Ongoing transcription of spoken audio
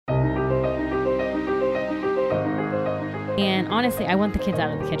And honestly, I want the kids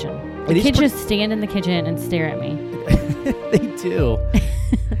out of the kitchen. The kids just stand in the kitchen and stare at me. They do.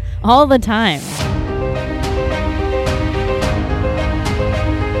 All the time.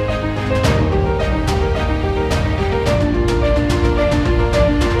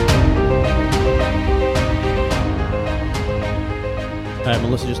 All right,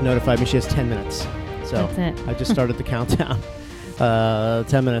 Melissa just notified me she has 10 minutes. So that's it. I just started the countdown.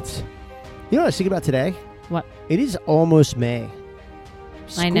 10 minutes. You know what I was thinking about today? What? It is almost May.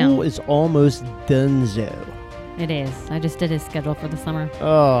 I know. School is almost donezo. It is. I just did his schedule for the summer.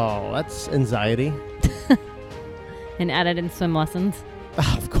 Oh, that's anxiety. And added in swim lessons.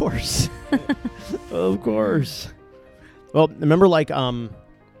 Of course. Of course. Well, remember I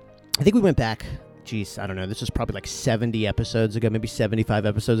think we went back, I don't know, this was probably like 70 episodes ago, maybe 75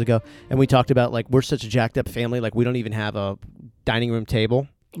 episodes ago, and we talked about we're such a jacked up family, we don't even have a dining room table.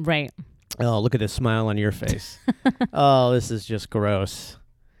 Right. Oh, look at this smile on your face. Oh, this is just gross.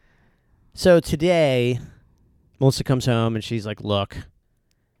 So today, Melissa comes home and she's like, look,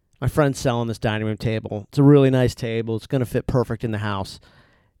 my friend's selling this dining room table. It's a really nice table. It's going to fit perfect in the house.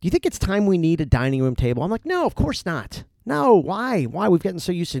 Do you think it's time we need a dining room table? I'm like, no, of course not. No, why? Why? We've gotten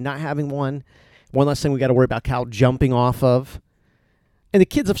so used to not having one. One less thing we got to worry about Cal jumping off of. And the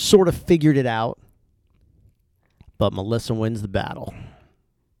kids have sort of figured it out. But Melissa wins the battle.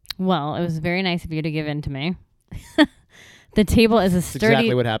 Well, it was very nice of you to give in to me. The table is a sturdy... That's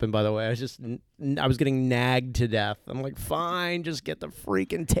exactly what happened, by the way. I was getting nagged to death. I'm like, fine, just get the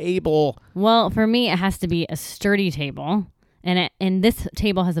freaking table. Well, for me, it has to be a sturdy table. And this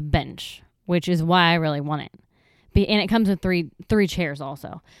table has a bench, which is why I really want it. And it comes with three chairs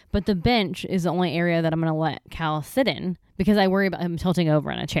also. But the bench is the only area that I'm going to let Cal sit in because I worry about him tilting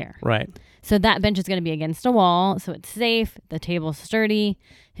over in a chair. Right. So that bench is going to be against a wall, so it's safe. The table's sturdy.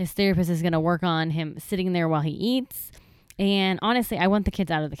 His therapist is going to work on him sitting there while he eats. And honestly, I want the kids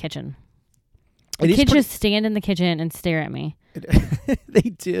out of the kitchen. The kids just stand in the kitchen and stare at me. They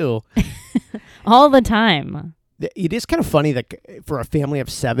do. All the time. It is kind of funny that for a family of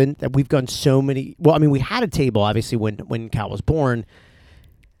 7 that we've gone so many. Well, I mean, we had a table obviously when Cal was born,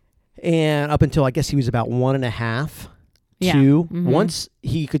 and up until I guess he was about 1.5, 2. Mm-hmm. Once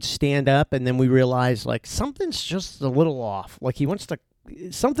he could stand up, and then we realized something's just a little off.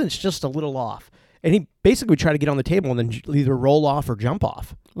 Something's just a little off, and he basically would try to get on the table and then either roll off or jump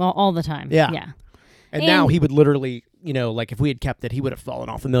off. Well, all the time. Yeah. And now he would literally, if we had kept it, he would have fallen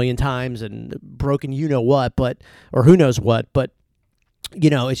off a million times and broken what, or who knows what. But,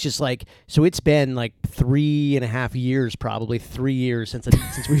 it's just so it's been 3.5 years, probably 3 years since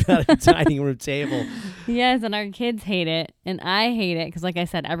we've had a dining room table. Yes, and our kids hate it, and I hate it because, like I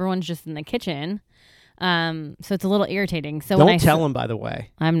said, everyone's just in the kitchen. So it's a little irritating. So don't tell him, by the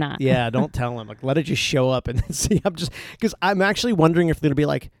way. I'm not. Yeah, don't tell him. Let it just show up and then see. Because I'm actually wondering if they're going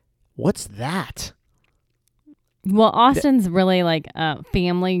to be what's that? Well, Austin's really a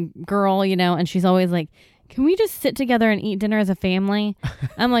family girl, and she's always like, can we just sit together and eat dinner as a family?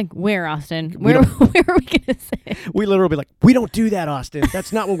 I'm like, where, Austin? Where are we going to sit? We literally be like, we don't do that, Austin.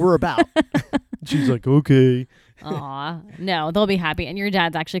 That's not what we're about. She's like, okay. Aw, no, they'll be happy. And your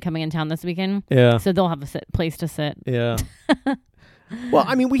dad's actually coming in town this weekend. Yeah. So they'll have a place to sit. Yeah. Well,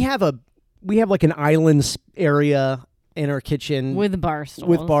 I mean, we have an island area in our kitchen. With bar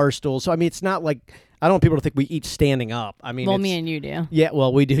stools. So, I mean, it's not I don't want people to think we eat standing up. I mean, me and you do. Yeah,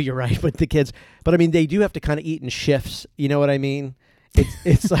 well, we do. You're right. But the kids, I mean, they do have to kind of eat in shifts. You know what I mean?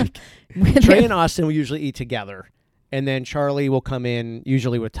 It's Trey and Austin will usually eat together, and then Charlie will come in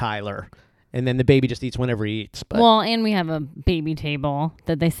usually with Tyler, and then the baby just eats whenever he eats. But and we have a baby table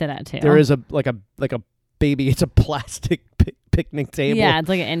that they sit at too. there is a baby. It's a plastic picnic table. Yeah, it's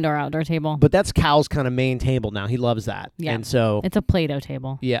like an indoor-outdoor table. But that's Cal's kind of main table now. He loves that. Yeah, and so it's a Play-Doh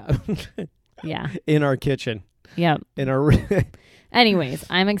table. Yeah. Yeah. In our kitchen. Yep. In our. Anyways,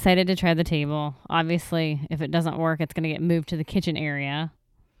 I'm excited to try the table. Obviously, if it doesn't work, it's going to get moved to the kitchen area.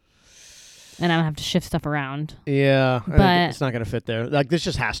 And I'm going to have to shift stuff around. Yeah. But it's not going to fit there. This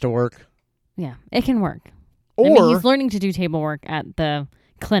just has to work. Yeah, it can work. Or he's learning to do table work at the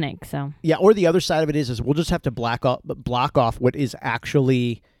clinic, so. Yeah, or the other side of it is we'll just have to block off what is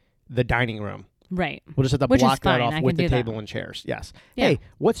actually the dining room. Right. We'll just have to block that off with the table and chairs. Yes. Yeah. Hey,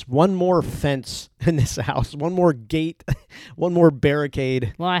 what's one more fence in this house? One more gate? One more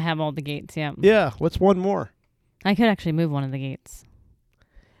barricade? Well, I have all the gates, yeah. Yeah. What's one more? I could actually move one of the gates.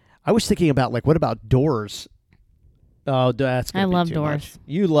 I was thinking about, what about doors? Oh, that's going to be too much. I love doors.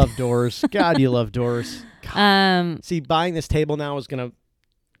 You love doors. God, you love doors. God. See, buying this table now is going to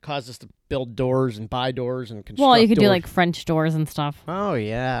cause us to build doors and buy doors and construct Well, you could do doors. like French doors and stuff. Oh,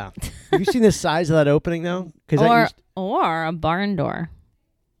 yeah. Have you seen the size of that opening, though? Or a barn door.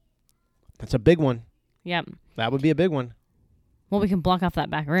 That's a big one. Yep. That would be a big one. Well, we can block off that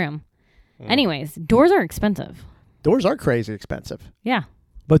back room. Anyways, doors are expensive. Doors are crazy expensive. Yeah.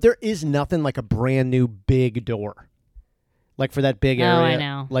 But there is nothing like a brand new big door. Like for that big area. Oh, I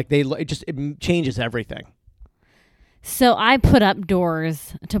know. Like it changes everything. So I put up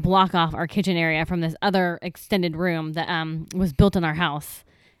doors to block off our kitchen area from this other extended room that was built in our house.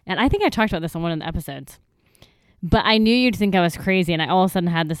 And I think I talked about this on one of the episodes. But I knew you'd think I was crazy, and I all of a sudden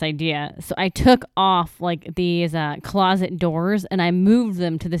had this idea. So I took off like these closet doors, and I moved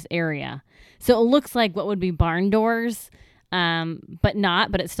them to this area. So it looks like what would be barn doors, but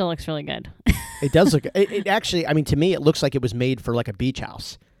not. But it still looks really good. It does look. It actually. I mean, to me, it looks like it was made for like a beach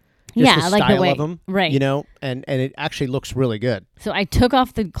house. Just yeah, the like style the way, of them, right? You know, and it actually looks really good. So I took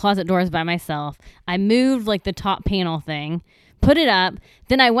off the closet doors by myself. I moved like the top panel thing, put it up.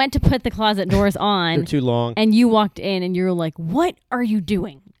 Then I went to put the closet doors on. They're too long. And you walked in and you were like, "What are you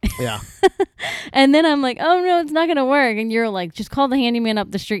doing?" Yeah. And then I'm like, "Oh no, it's not gonna work." And you're like, "Just call the handyman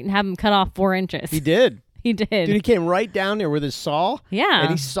up the street and have him cut off 4 inches." He did. He did. Dude, he came right down there with his saw. Yeah.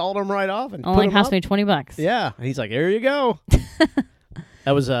 And he sawed them right off and Only put them cost up. me $20. Yeah. And he's like, "Here you go."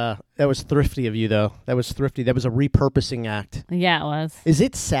 That was thrifty of you, though. That was thrifty. That was a repurposing act. Yeah, it was. Is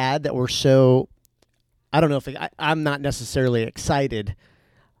it sad that we're so? I don't know if I'm not necessarily excited,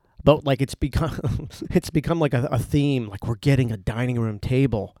 but like it's become like a theme. Like we're getting a dining room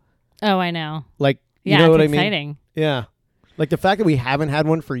table. Oh, I know. Like Yeah, you know what it's I mean? exciting. Yeah. Like the fact that we haven't had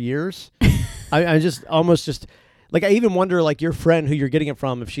one for years. I just almost like I even wonder like your friend who you're getting it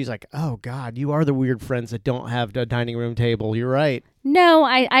from if she's like, oh God, you are the weird friends that don't have a dining room table. You're right. No,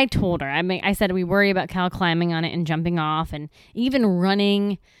 I told her. I said we worry about Cal climbing on it and jumping off and even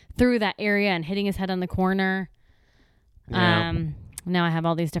running through that area and hitting his head on the corner. Yeah. Now I have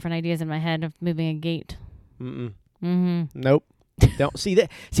all these different ideas in my head of moving a gate. Nope. Don't see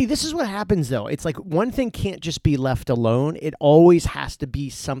that. See, this is what happens though. It's like one thing can't just be left alone. It always has to be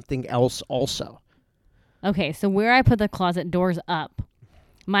something else also. Okay, so where I put the closet doors up,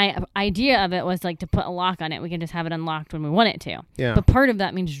 my idea of it was like to put a lock on it. We can just have it unlocked when we want it to. Yeah. But part of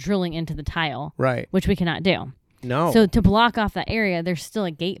that means drilling into the tile, Right. which we cannot do. No. So to block off that area, there's still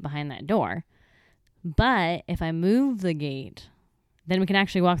a gate behind that door. But if I move the gate, then we can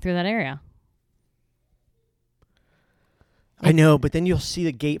actually walk through that area. I know, but then you'll see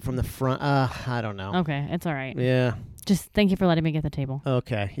the gate from the front. I don't know. Okay, it's all right. Yeah. Just thank you for letting me get the table.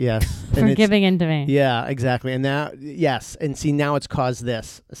 Okay. Yes. For giving in to me. Yeah, exactly. And now, yes. And see, now it's caused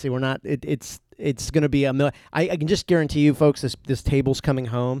this. See, we're not, it's going to be a million. I can just guarantee you folks, this table's coming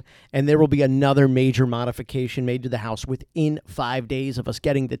home and there will be another major modification made to the house within 5 days of us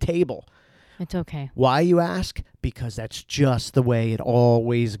getting the table. It's okay. Why, you ask? Because that's just the way it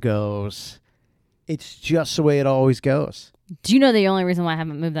always goes. It's just the way it always goes. Do you know the only reason why I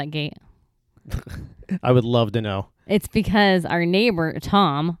haven't moved that gate? I would love to know. It's because our neighbor,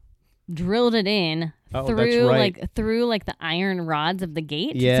 Tom, drilled it in through the iron rods of the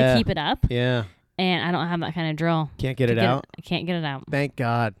gate to keep it up. Yeah. And I don't have that kind of drill. Can't get it out? I can't get it out. Thank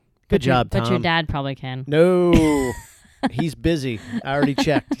God. Good job, Tom. But your dad probably can. No. He's busy. I already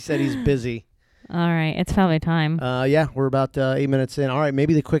checked. He said he's busy. All right. It's probably time. Yeah, we're about 8 minutes in. All right,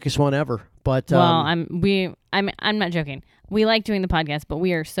 maybe the quickest one ever. But well, I'm not joking. We like doing the podcast, but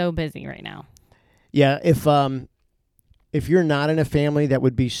we are so busy right now. Yeah, if you're not in a family that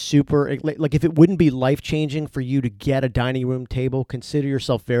would be super, like if it wouldn't be life-changing for you to get a dining room table, consider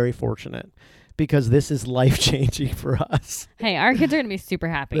yourself very fortunate because this is life-changing for us. Hey, our kids are going to be super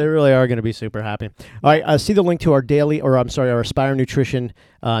happy. They really are going to be super happy. All right, see the link to our our Aspire Nutrition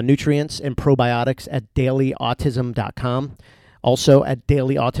nutrients and probiotics at dailyautism.com. Also at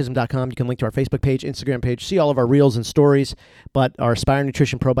dailyautism.com, you can link to our Facebook page, Instagram page, see all of our reels and stories, but our Aspire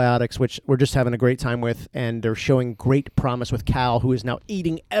Nutrition probiotics, which we're just having a great time with, and they're showing great promise with Cal, who is now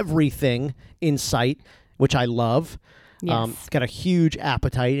eating everything in sight, which I love. Yes. Got a huge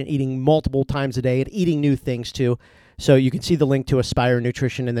appetite and eating multiple times a day and eating new things too. So you can see the link to Aspire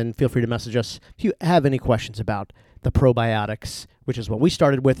Nutrition, and then feel free to message us if you have any questions about the probiotics, which is what we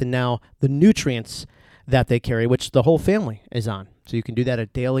started with, and now the nutrients that they carry, which the whole family is on. So you can do that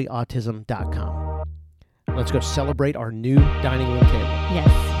at dailyautism.com. Let's go celebrate our new dining room table.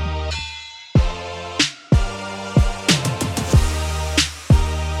 Yes.